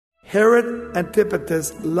Herod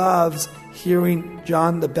Antipas loves hearing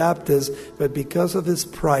John the Baptist, but because of his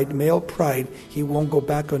pride, male pride, he won't go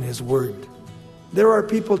back on his word. There are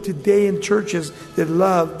people today in churches that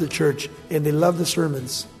love the church and they love the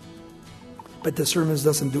sermons, but the sermons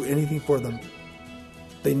doesn't do anything for them.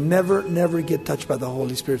 They never get touched by the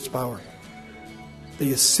Holy Spirit's power. They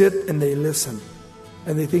just sit and they listen,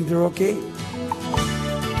 and they think they're okay.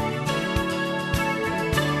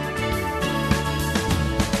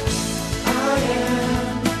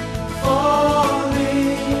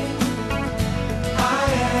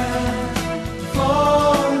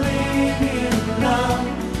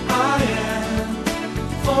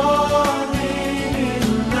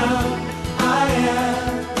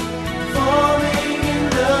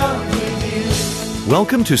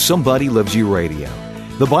 Welcome to Somebody Loves You Radio,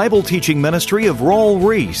 the Bible teaching ministry of Raul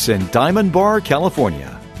Ries in Diamond Bar,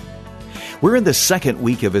 California. We're in the second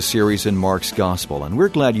week of a series in Mark's Gospel, and we're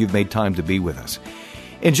glad you've made time to be with us.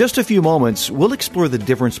 In just a few moments, we'll explore the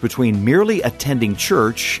difference between merely attending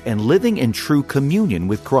church and living in true communion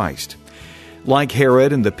with Christ. Like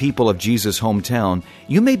Herod and the people of Jesus' hometown,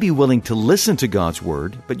 you may be willing to listen to God's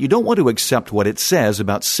Word, but you don't want to accept what it says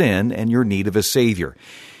about sin and your need of a Savior.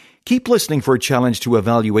 Keep listening for a challenge to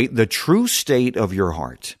evaluate the true state of your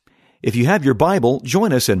heart. If you have your Bible,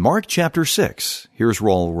 join us in Mark chapter 6. Here's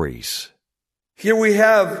Raul Ries. Here we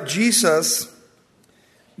have Jesus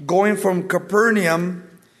going from Capernaum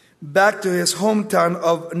back to his hometown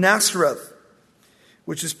of Nazareth,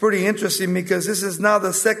 which is pretty interesting because this is now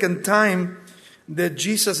the second time that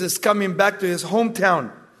Jesus is coming back to his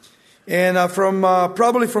hometown. And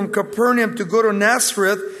probably from Capernaum to go to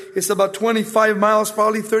Nazareth, it's about 25 miles,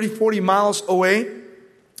 probably 30, 40 miles away.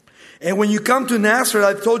 And when you come to Nazareth,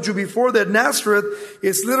 I've told you before that Nazareth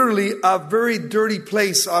is literally a very dirty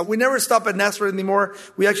place. We never stop at Nazareth anymore.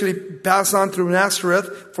 We actually pass on through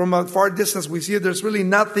Nazareth from a far distance. We see it. There's really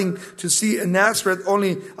nothing to see in Nazareth,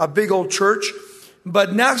 only a big old church.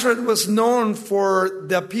 But Nazareth was known for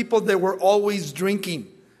the people that were always drinking.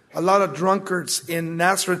 A lot of drunkards in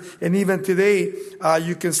Nazareth, and even today,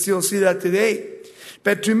 you can still see that today.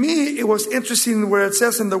 But to me, it was interesting where it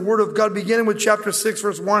says in the Word of God, beginning with chapter 6,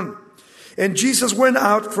 verse 1. And Jesus went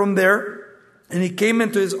out from there, and he came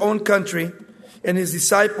into his own country, and his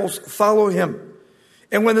disciples followed him.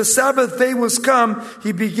 And when the Sabbath day was come,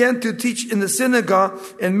 he began to teach in the synagogue,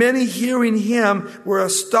 and many hearing him were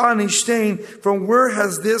astonished, saying, From where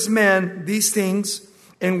has this man these things?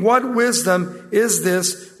 And what wisdom is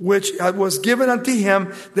this which was given unto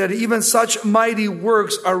him, that even such mighty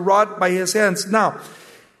works are wrought by his hands? Now,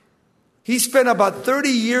 he spent about 30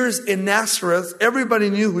 years in Nazareth.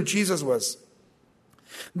 Everybody knew who Jesus was.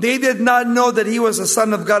 They did not know that he was the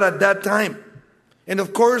Son of God at that time. And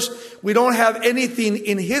of course, we don't have anything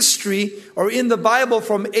in history or in the Bible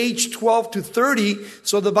from age 12 to 30.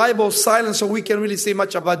 So the Bible is silent, so we can't really say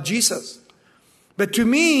much about Jesus. But to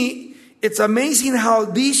me, it's amazing how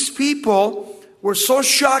these people were so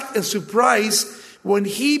shocked and surprised when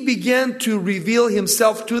he began to reveal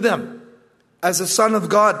himself to them as the Son of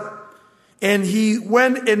God. And he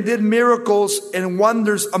went and did miracles and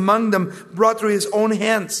wonders among them, brought through his own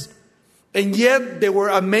hands. And yet they were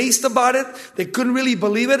amazed about it. They couldn't really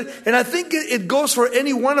believe it. And I think it goes for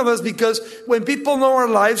any one of us, because when people know our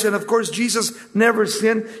lives, and of course Jesus never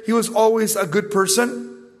sinned, he was always a good person.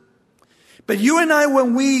 But you and I,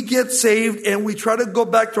 when we get saved and we try to go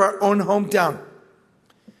back to our own hometown,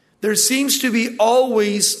 there seems to be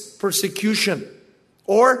always persecution.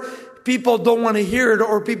 Or people don't want to hear it,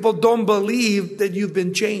 or people don't believe that you've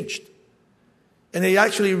been changed. And they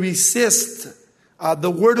actually resist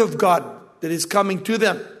the word of God that is coming to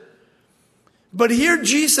them. But here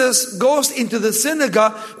Jesus goes into the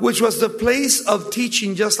synagogue, which was the place of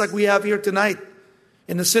teaching, just like we have here tonight.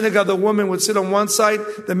 In the synagogue, the woman would sit on one side,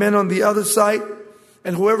 the men on the other side.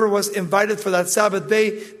 And whoever was invited for that Sabbath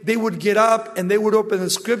day, they would get up and they would open the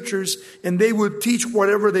scriptures and they would teach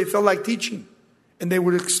whatever they felt like teaching. And they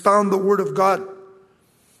would expound the word of God.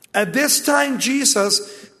 At this time,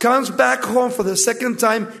 Jesus comes back home for the second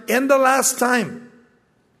time and the last time.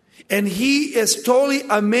 And he is totally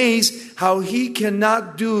amazed how he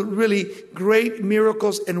cannot do really great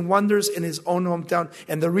miracles and wonders in his own hometown.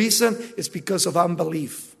 And the reason is because of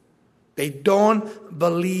unbelief. They don't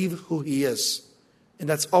believe who he is. And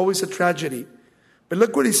that's always a tragedy. But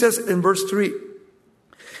look what he says in verse 3.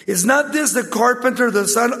 Is not this the carpenter, the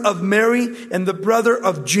son of Mary, and the brother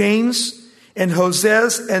of James, and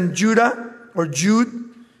Joses, and Judah, or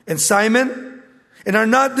Jude, and Simon? And are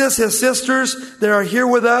not this his sisters that are here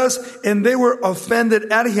with us? And they were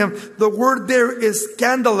offended at him. The word there is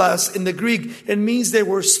scandalous in the Greek. It means they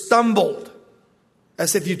were stumbled.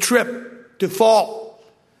 as if you trip, to fall.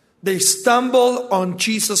 They stumbled on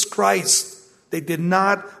Jesus Christ. They did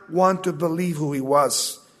not want to believe who he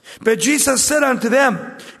was. But Jesus said unto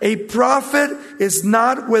them, a prophet is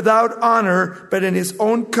not without honor, but in his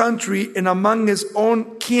own country and among his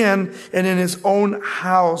own kin and in his own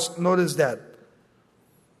house. Notice that.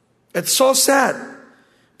 It's so sad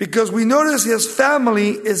because we notice his family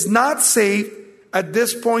is not saved at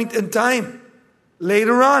this point in time.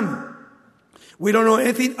 Later on, we don't know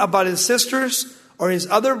anything about his sisters or his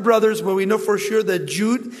other brothers, but we know for sure that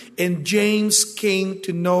Jude and James came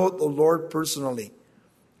to know the Lord personally.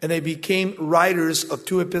 And they became writers of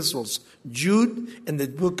 2 epistles, Jude and the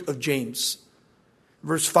book of James.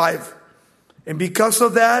 Verse 5. And because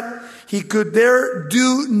of that, he could there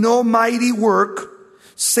do no mighty work,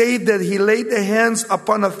 save that he laid the hands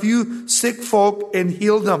upon a few sick folk and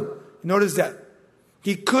healed them. Notice that.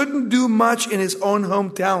 He couldn't do much in his own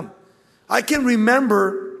hometown. I can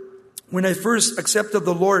remember when I first accepted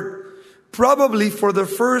the Lord, probably for the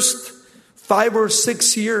first 5 or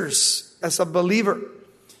 6 years as a believer.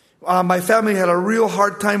 My family had a real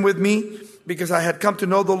hard time with me because I had come to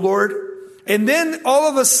know the Lord. And then all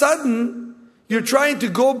of a sudden, you're trying to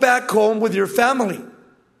go back home with your family.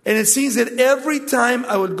 And it seems that every time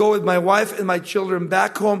I would go with my wife and my children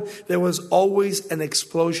back home, there was always an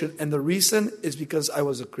explosion. And the reason is because I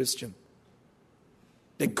was a Christian.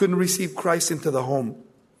 They couldn't receive Christ into the home.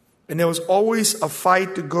 And there was always a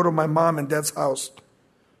fight to go to my mom and dad's house.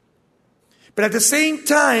 But at the same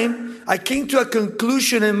time, I came to a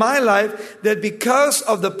conclusion in my life that because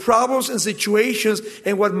of the problems and situations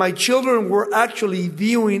and what my children were actually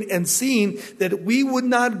viewing and seeing, that we would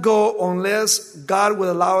not go unless God would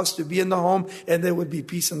allow us to be in the home and there would be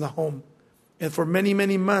peace in the home. And for many,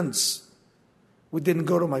 many months, we didn't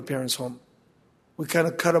go to my parents' home. We kind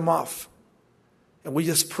of cut them off. And we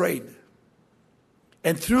just prayed.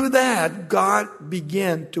 And through that, God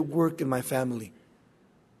began to work in my family.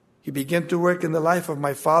 He began to work in the life of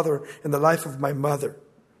my father and the life of my mother.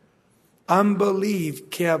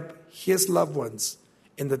 Unbelief kept his loved ones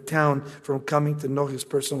in the town from coming to know his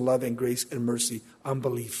personal love and grace and mercy.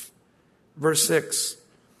 Unbelief. Verse 6.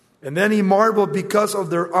 And then he marveled because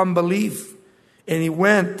of their unbelief. And he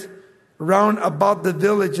went round about the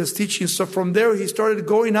villages teaching. So from there he started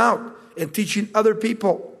going out and teaching other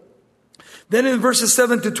people. Then in verses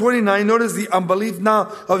 7 to 29, notice the unbelief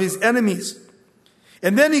now of his enemies.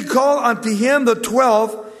 And then he called unto him the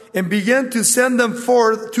 12 and began to send them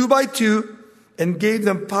forth 2 by 2 and gave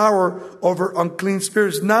them power over unclean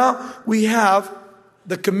spirits. Now we have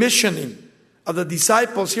the commissioning of the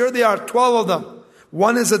disciples. Here they are, 12 of them.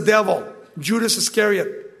 One is a devil, Judas Iscariot.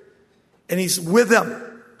 And he's with them.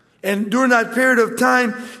 And during that period of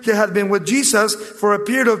time, he had been with Jesus for a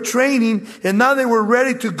period of training. And now they were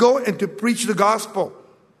ready to go and to preach the gospel.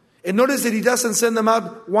 And notice that he doesn't send them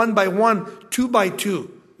out 1 by 1, 2 by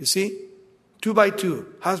 2. You see? 2 by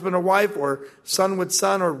 2. Husband or wife, or son with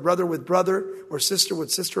son, or brother with brother, or sister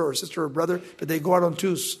with sister, or sister or brother. But they go out on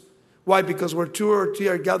twos. Why? Because where 2 or 3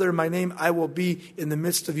 are gathered in my name, I will be in the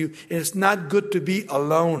midst of you. And it's not good to be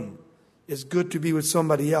alone. It's good to be with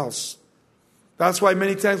somebody else. That's why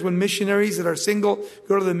many times when missionaries that are single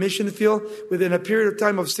go to the mission field, within a period of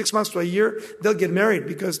time of 6 months to a year, they'll get married.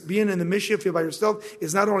 Because being in the mission field by yourself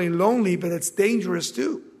is not only lonely, but it's dangerous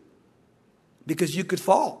too. Because you could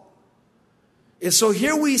fall. And so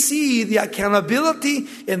here we see the accountability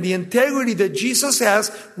and the integrity that Jesus has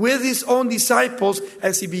with his own disciples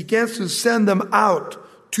as he begins to send them out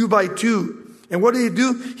 2 by 2. And what did he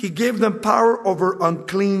do? He gave them power over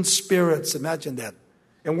unclean spirits. Imagine that.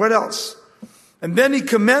 And what else? And then he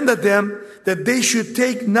commanded them that they should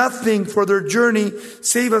take nothing for their journey,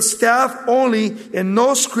 save a staff only, and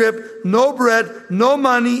no scrip, no bread, no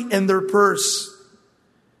money in their purse.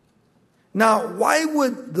 Now, why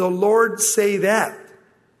would the Lord say that?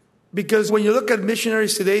 Because when you look at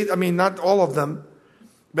missionaries today, I mean, not all of them,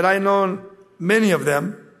 but I know many of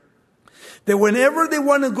them, that whenever they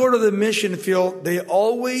want to go to the mission field, they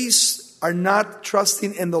always are not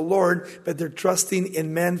trusting in the Lord, but they're trusting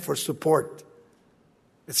in men for support.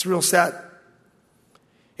 It's real sad.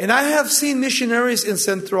 And I have seen missionaries in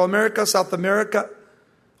Central America, South America,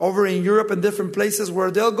 over in Europe and different places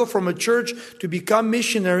where they'll go from a church to become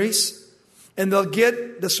missionaries. And they'll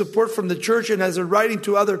get the support from the church. And as they're writing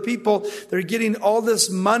to other people, they're getting all this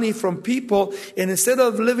money from people. And instead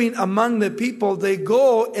of living among the people, they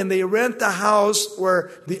go and they rent a house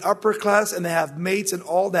where the upper class, and they have mates and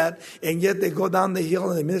all that. And yet they go down the hill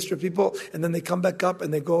and they minister to people. And then they come back up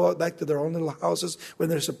and they go out back to their own little houses when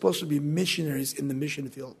they're supposed to be missionaries in the mission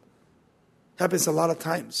field. Happens a lot of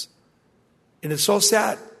times. And it's so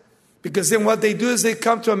sad. Because then what they do is they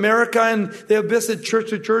come to America and they'll visit church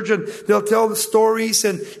to church and they'll tell the stories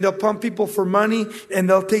and they'll pump people for money and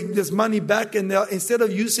they'll take this money back and they'll, instead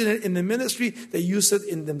of using it in the ministry, they use it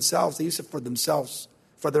in themselves. They use it for themselves,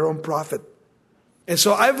 for their own profit. And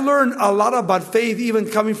so I've learned a lot about faith even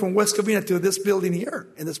coming from West Covina to this building here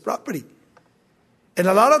and this property. And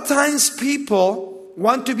a lot of times people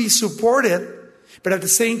want to be supported, but at the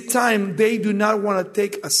same time, they do not want to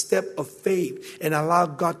take a step of faith and allow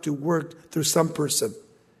God to work through some person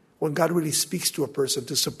when God really speaks to a person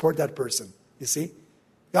to support that person. You see?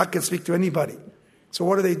 God can speak to anybody. So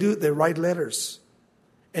what do? They write letters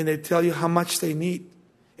and they tell you how much they need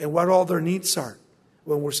and what all their needs are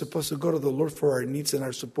when we're supposed to go to the Lord for our needs and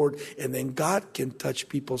our support. And then God can touch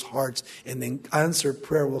people's hearts and then answered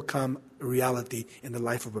prayer will come reality in the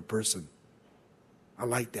life of a person. I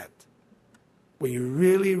like that. When you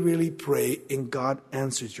really, really pray and God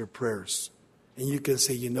answers your prayers. And you can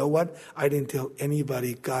say, you know what? I didn't tell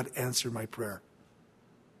anybody God answered my prayer.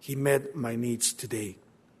 He met my needs today.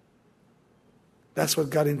 That's what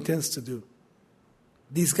God intends to do.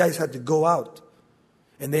 These guys had to go out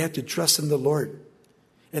and they had to trust in the Lord.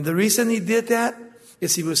 And the reason he did that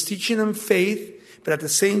is he was teaching them faith. But at the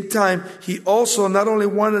same time, he also not only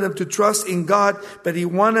wanted them to trust in God, but he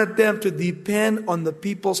wanted them to depend on the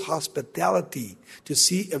people's hospitality to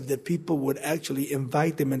see if the people would actually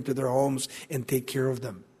invite them into their homes and take care of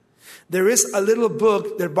them. There is a little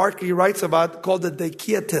book that Barclay writes about called the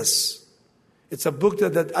Dicetus. It's a book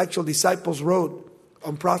that actual disciples wrote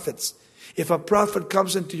on prophets. If a prophet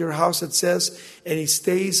comes into your house, it says, and he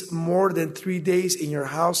stays more than 3 days in your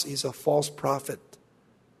house, he's a false prophet.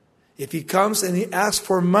 If he comes and he asks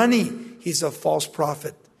for money, he's a false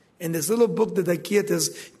prophet. And this little book, the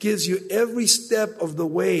Dicetus, gives you every step of the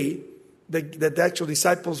way that the actual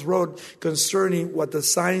disciples wrote concerning what the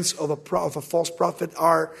signs of a false prophet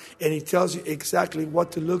are. And he tells you exactly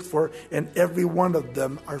what to look for. And every one of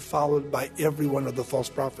them are followed by every one of the false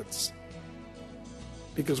prophets.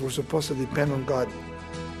 Because we're supposed to depend on God.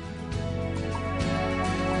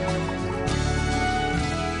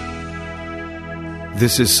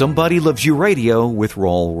 This is Somebody Loves You Radio with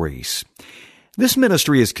Raul Ries. This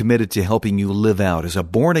ministry is committed to helping you live out as a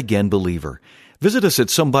born-again believer. Visit us at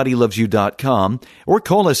somebodylovesyou.com or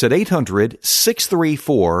call us at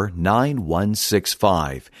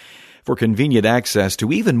 800-634-9165. For convenient access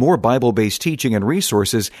to even more Bible-based teaching and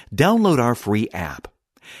resources, download our free app.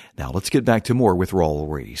 Now let's get back to more with Raul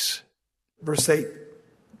Ries. Verse 8.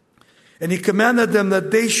 And he commanded them that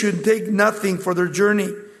they should take nothing for their journey,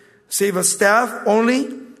 save a staff only,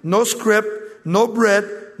 no scrip, no bread,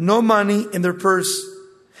 no money in their purse.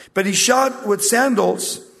 But he shod with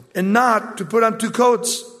sandals, and not to put on 2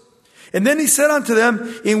 coats. And then he said unto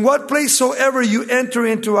them, in what place soever you enter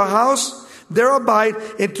into a house, there abide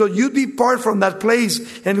until you depart from that place.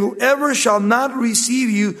 And whoever shall not receive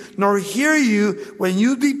you, nor hear you, when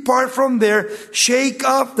you depart from there, shake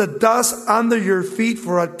off the dust under your feet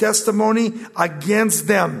for a testimony against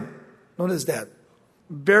them. Notice that.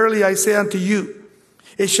 Verily I say unto you,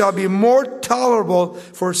 it shall be more tolerable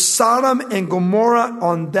for Sodom and Gomorrah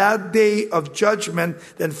on that day of judgment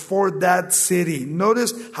than for that city.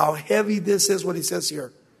 Notice how heavy this is, what he says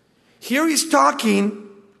here. Here he's talking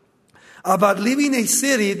about leaving a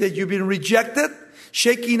city that you've been rejected,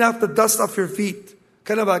 shaking off the dust off your feet.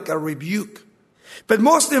 Kind of like a rebuke. But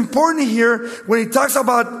most important here, when he talks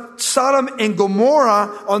about Sodom and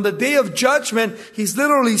Gomorrah on the day of judgment, he's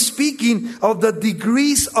literally speaking of the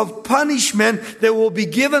degrees of punishment that will be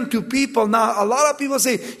given to people. Now, a lot of people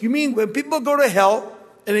say, you mean when people go to hell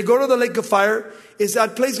and they go to the lake of fire, is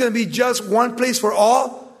that place going to be just one place for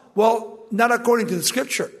all? Well, not according to the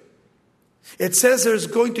scripture. It says there's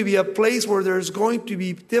going to be a place where there's going to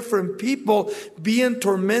be different people being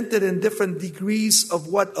tormented in different degrees of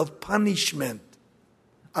what? Of punishment.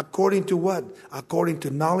 According to what? According to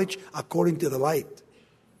knowledge, according to the light.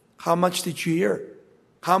 How much did you hear?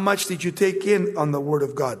 How much did you take in on the Word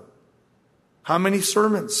of God? How many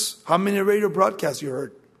sermons? How many radio broadcasts you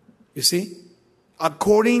heard? You see?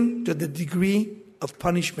 According to the degree of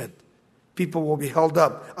punishment, people will be held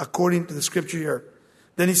up according to the scripture here.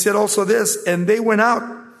 Then he said also this, and they went out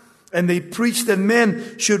and they preached that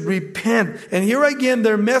men should repent. And here again,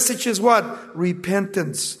 their message is what?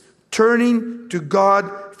 Repentance. Turning to God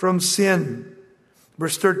from sin.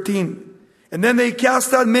 Verse 13. And then they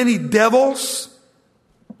cast out many devils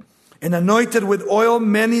and anointed with oil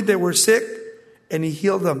many that were sick, and he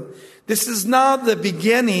healed them. This is now the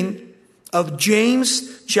beginning of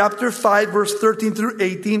James chapter 5 verse 13 through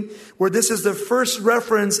 18, where this is the first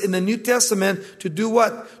reference in the New Testament to do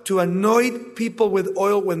what? To anoint people with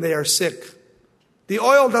oil when they are sick. The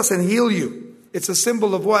oil doesn't heal you. It's a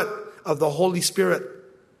symbol of what? Of the Holy Spirit.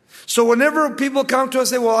 So whenever people come to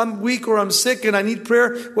us and say, well, I'm weak or I'm sick and I need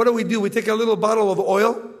prayer, what do? We take a little bottle of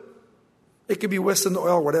oil. It could be Western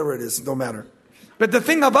oil, whatever it is, no matter. But the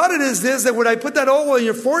thing about it is this, that when I put that oil on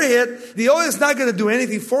your forehead, the oil is not going to do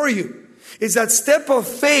anything for you. It's that step of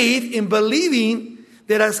faith in believing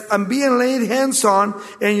that as I'm being laid hands on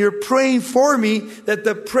and you're praying for me, that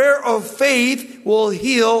the prayer of faith will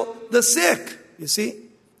heal the sick. You see?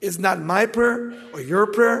 It's not my prayer or your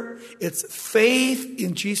prayer. It's faith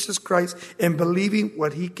in Jesus Christ and believing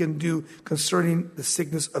what He can do concerning the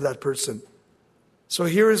sickness of that person. So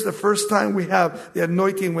here is the first time we have the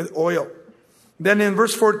anointing with oil. Then in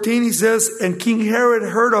verse 14 he says, and King Herod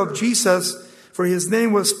heard of Jesus, for his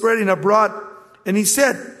name was spreading abroad. And he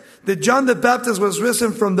said that John the Baptist was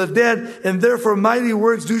risen from the dead, and therefore mighty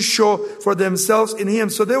works do show for themselves in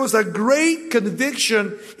him. So there was a great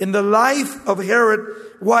conviction in the life of Herod.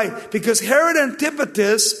 Why? Because Herod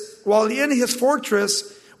Antipas, while in his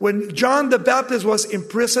fortress, when John the Baptist was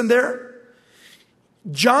imprisoned there,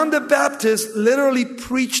 John the Baptist literally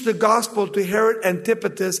preached the gospel to Herod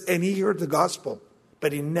Antipas, and he heard the gospel.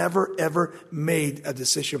 But he never ever made a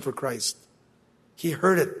decision for Christ. He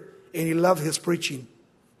heard it, and he loved his preaching.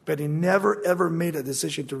 But he never ever made a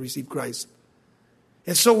decision to receive Christ.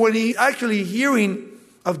 And so when he actually hearing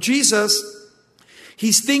of Jesus,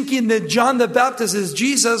 he's thinking that John the Baptist is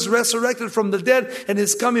Jesus resurrected from the dead and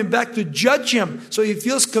is coming back to judge him. So he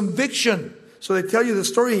feels conviction. So they tell you the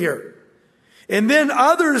story here. And then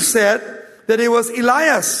others said that it was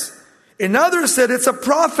Elias. And others said it's a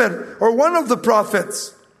prophet or one of the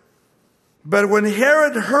prophets. But when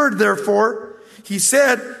Herod heard, therefore, he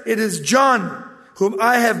said, it is John, whom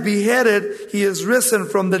I have beheaded. He is risen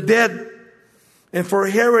from the dead. And for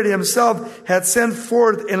Herod himself had sent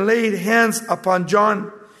forth and laid hands upon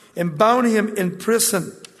John and bound him in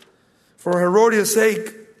prison for Herodias'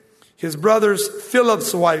 sake, his brother's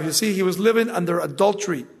Philip's wife. You see, he was living under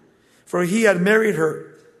adultery, for he had married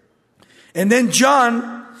her. And then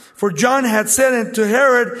John had said it to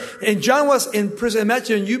Herod, and John was in prison.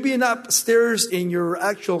 Imagine you being upstairs in your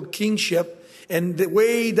actual kingship, and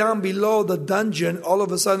way down below the dungeon, all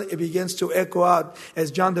of a sudden it begins to echo out as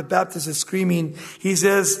John the Baptist is screaming. He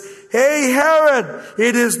says, hey Herod,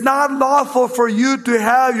 it is not lawful for you to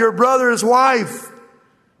have your brother's wife.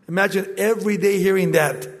 Imagine every day hearing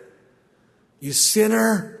that. You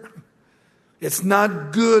sinner. It's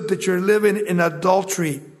not good that you're living in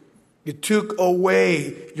adultery. You took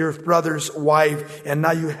away your brother's wife and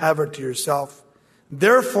now you have her to yourself.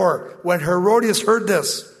 Therefore, when Herodias heard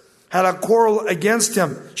this, had a quarrel against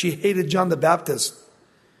him, she hated John the Baptist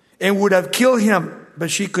and would have killed him, but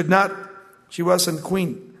she could not. She wasn't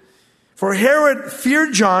queen. For Herod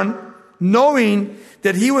feared John, knowing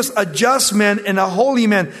that he was a just man and a holy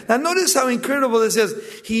man. Now notice how incredible this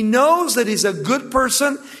is. He knows that he's a good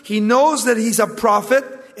person. He knows that he's a prophet,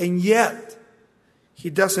 and yet he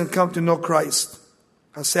doesn't come to know Christ.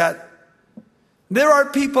 How sad. There are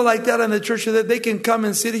people like that in the church that they can come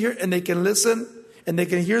and sit here and they can listen and they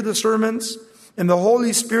can hear the sermons and the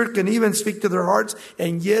Holy Spirit can even speak to their hearts,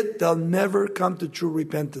 and yet they'll never come to true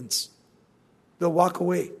repentance. They'll walk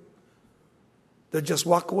away. They'll just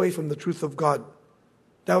walk away from the truth of God.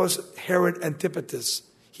 That was Herod Antipas.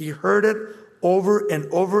 He heard it over and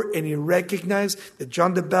over, and he recognized that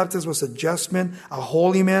John the Baptist was a just man, a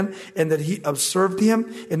holy man, and that he observed him.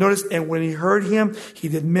 And notice, and when he heard him, he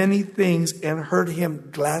did many things and heard him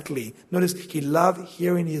gladly. Notice, he loved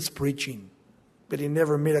hearing his preaching, but he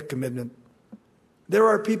never made a commitment. There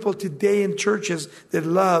are people today in churches that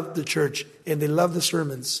love the church and they love the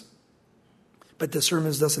sermons, but the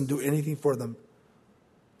sermons doesn't do anything for them.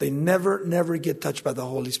 They never get touched by the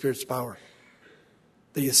Holy Spirit's power.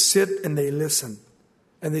 They just sit and they listen.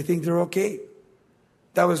 And they think they're okay.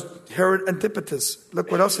 That was Herod Antipas.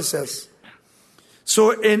 Look what else it says.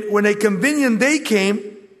 So when a convenient day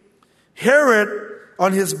came, Herod,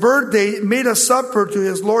 on his birthday, made a supper to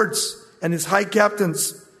his lords and his high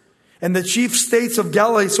captains and the chief states of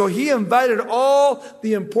Galilee. So he invited all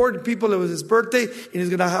the important people. It was his birthday, and he's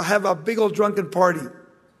going to have a big old drunken party.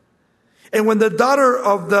 And when the daughter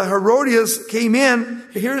of the Herodias came in,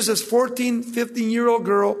 here's this 14, 15-year-old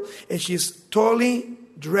girl, and she's totally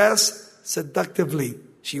dressed seductively.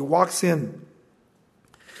 She walks in.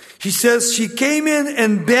 She says she came in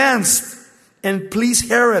and danced and pleased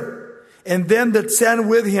Herod, and them that sat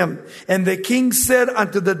with him. And the king said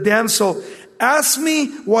unto the damsel, ask me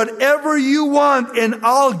whatever you want, and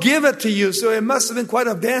I'll give it to you. So it must have been quite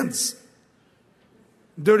a dance.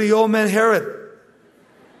 Dirty old man Herod.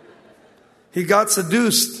 He got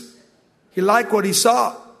seduced. He liked what he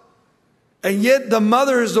saw. And yet the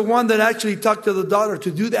mother is the one that actually talked to the daughter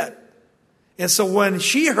to do that. And so when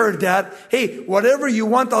she heard that, hey, whatever you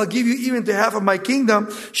want, I'll give you even to half of my kingdom.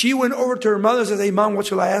 She went over to her mother and said, hey, Mom, what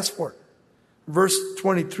shall I ask for? Verse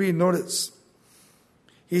 23, notice.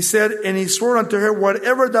 He said, and he swore unto her,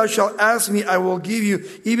 whatever thou shalt ask me, I will give you,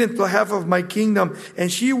 even to half of my kingdom. And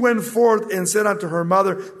she went forth and said unto her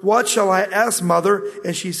mother, what shall I ask, mother?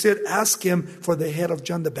 And she said, ask him for the head of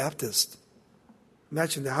John the Baptist.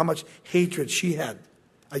 Imagine how much hatred she had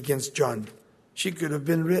against John. She could have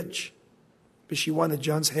been rich, but she wanted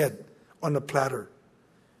John's head on a platter.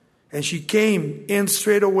 And she came in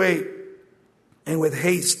straight away and with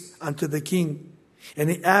haste unto the king. And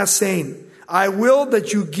he asked, saying, I will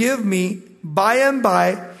that you give me by and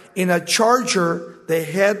by in a charger the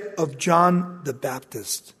head of John the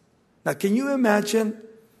Baptist. Now, can you imagine?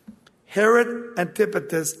 Herod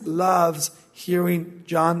Antipas loves hearing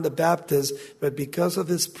John the Baptist, but because of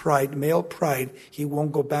his pride, male pride, he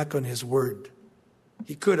won't go back on his word.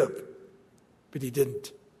 He could have, but he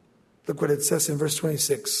didn't. Look what it says in verse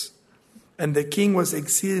 26. And the king was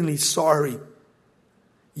exceedingly sorry.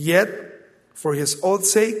 Yet, for his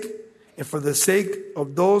oath's sake, and for the sake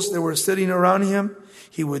of those that were sitting around him,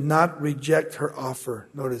 he would not reject her offer.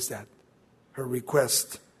 Notice that, her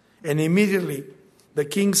request. And immediately the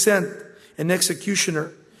king sent an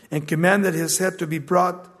executioner and commanded his head to be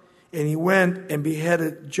brought. And he went and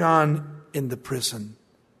beheaded John in the prison.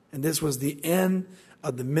 And this was the end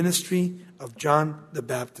of the ministry of John the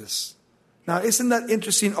Baptist. Now, isn't that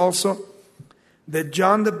interesting also? That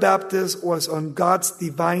John the Baptist was on God's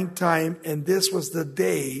divine time, and this was the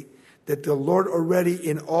day that the Lord already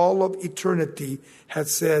in all of eternity had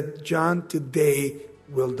said, John today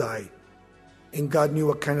will die. And God knew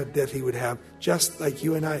what kind of death he would have, just like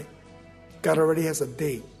you and I. God already has a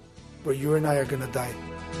date where you and I are going to die.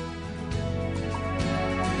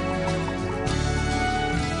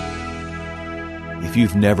 If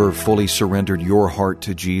you've never fully surrendered your heart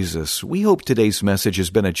to Jesus, we hope today's message has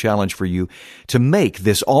been a challenge for you to make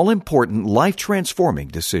this all-important, life-transforming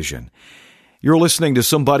decision. You're listening to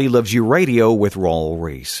Somebody Loves You Radio with Raul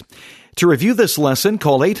Ries. To review this lesson,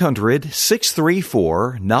 call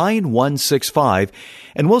 800-634-9165,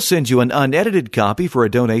 and we'll send you an unedited copy for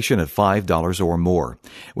a donation of $5 or more.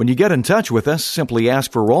 When you get in touch with us, simply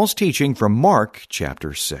ask for Raul's teaching from Mark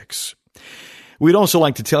chapter 6. We'd also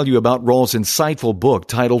like to tell you about Raul's insightful book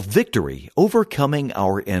titled Victory, Overcoming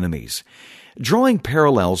Our Enemies. Drawing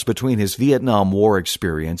parallels between his Vietnam War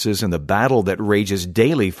experiences and the battle that rages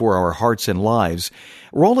daily for our hearts and lives,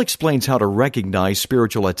 Raul explains how to recognize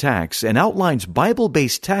spiritual attacks and outlines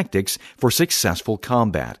Bible-based tactics for successful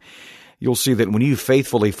combat. You'll see that when you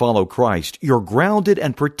faithfully follow Christ, you're grounded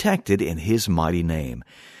and protected in His mighty name.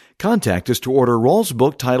 Contact us to order Raul's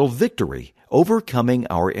book titled Victory, Overcoming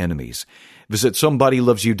Our Enemies. Visit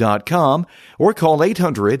SomebodyLovesYou.com or call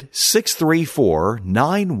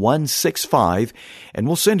 800-634-9165 and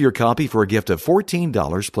we'll send your copy for a gift of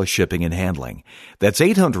 $14 plus shipping and handling. That's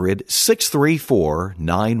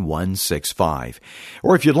 800-634-9165.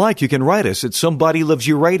 Or if you'd like, you can write us at Somebody Loves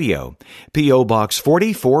You Radio, P.O. Box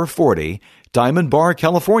 4440, Diamond Bar,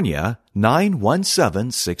 California,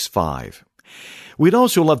 91765. We'd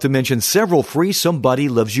also love to mention several free Somebody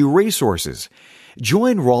Loves You resources.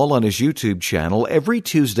 Join Raul on his YouTube channel every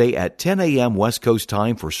Tuesday at 10 a.m. West Coast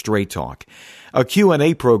time for Straight Talk, a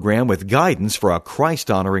Q&A program with guidance for a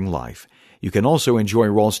Christ-honoring life. You can also enjoy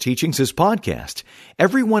Raul's teachings as podcast.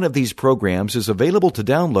 Every one of these programs is available to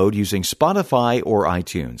download using Spotify or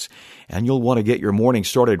iTunes. And you'll want to get your morning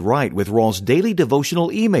started right with Raul's daily devotional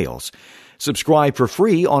emails. Subscribe for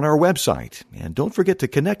free on our website. And don't forget to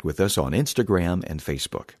connect with us on Instagram and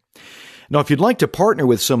Facebook. Now, if you'd like to partner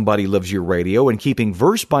with Somebody Loves You Radio in keeping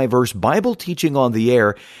verse-by-verse Bible teaching on the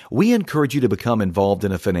air, we encourage you to become involved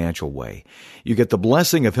in a financial way. You get the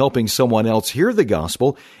blessing of helping someone else hear the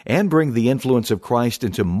gospel and bring the influence of Christ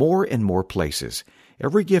into more and more places.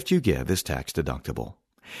 Every gift you give is tax-deductible.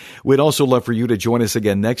 We'd also love for you to join us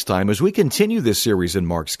again next time as we continue this series in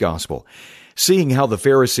Mark's Gospel. Seeing how the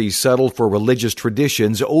Pharisees settled for religious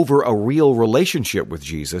traditions over a real relationship with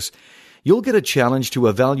Jesus, you'll get a challenge to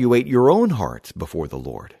evaluate your own heart before the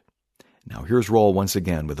Lord. Now, here's Raul once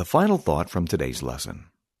again with a final thought from today's lesson.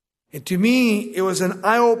 And to me, it was an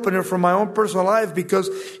eye-opener for my own personal life because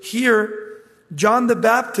here, John the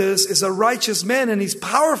Baptist is a righteous man and he's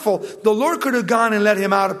powerful. The Lord could have gone and let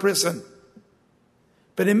him out of prison.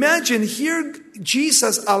 But imagine here,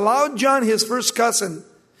 Jesus allowed John, his first cousin,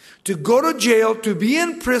 to go to jail, to be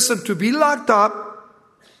in prison, to be locked up,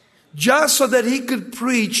 just so that he could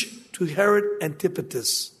preach to Herod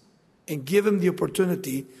Antipas. and give him the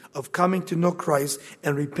opportunity of coming to know Christ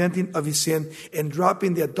and repenting of his sin and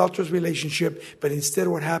dropping the adulterous relationship. But instead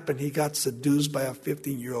what happened? He got seduced by a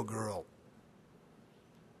 15-year-old girl.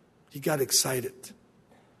 He got excited.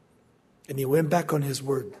 And he went back on his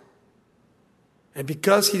word. And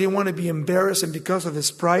because he didn't want to be embarrassed and because of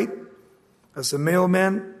his pride, as a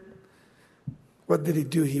mailman, what did he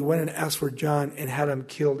do? He went and asked for John and had him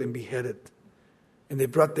killed and beheaded. And they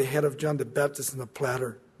brought the head of John the Baptist in a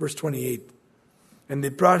platter. Verse 28. And they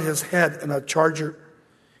brought his head in a charger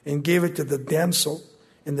and gave it to the damsel,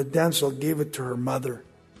 and the damsel gave it to her mother.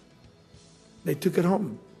 They took it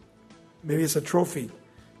home. Maybe it's a trophy.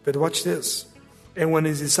 But watch this. And when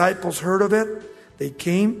his disciples heard of it, they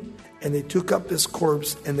came and they took up his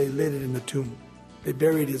corpse and they laid it in the tomb. They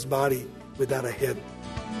buried his body without a head.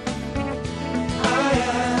 I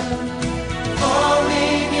am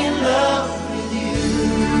falling in love with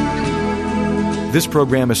you. This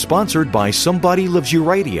program is sponsored by Somebody Loves You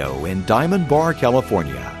Radio in Diamond Bar,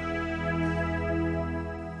 California.